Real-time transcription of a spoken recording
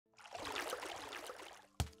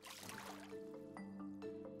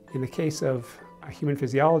In the case of human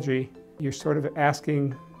physiology, you're sort of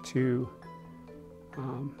asking to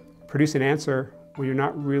produce an answer when you're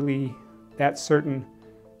not really that certain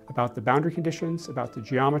about the boundary conditions, about the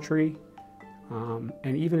geometry,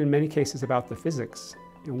 and even in many cases about the physics.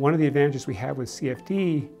 And one of the advantages we have with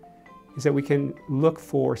CFD is that we can look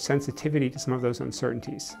for sensitivity to some of those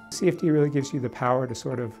uncertainties. CFD really gives you the power to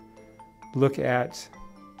sort of look at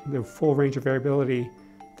the full range of variability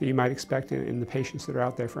that you might expect in the patients that are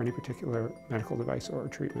out there for any particular medical device or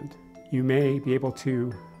treatment. You may be able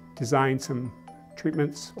to design some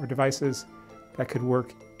treatments or devices that could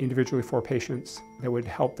work individually for patients that would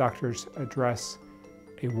help doctors address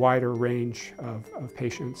a wider range of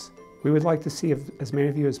patients. We would like to see as many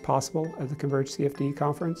of you as possible at the Converge CFD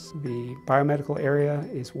conference. The biomedical area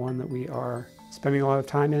is one that we are spending a lot of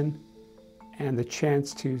time in, and the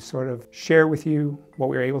chance to sort of share with you what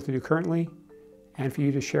we're able to do currently, and for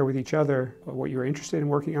you to share with each other what you're interested in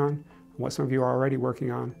working on, and what some of you are already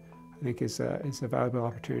working on, I think is a valuable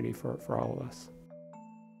opportunity for all of us.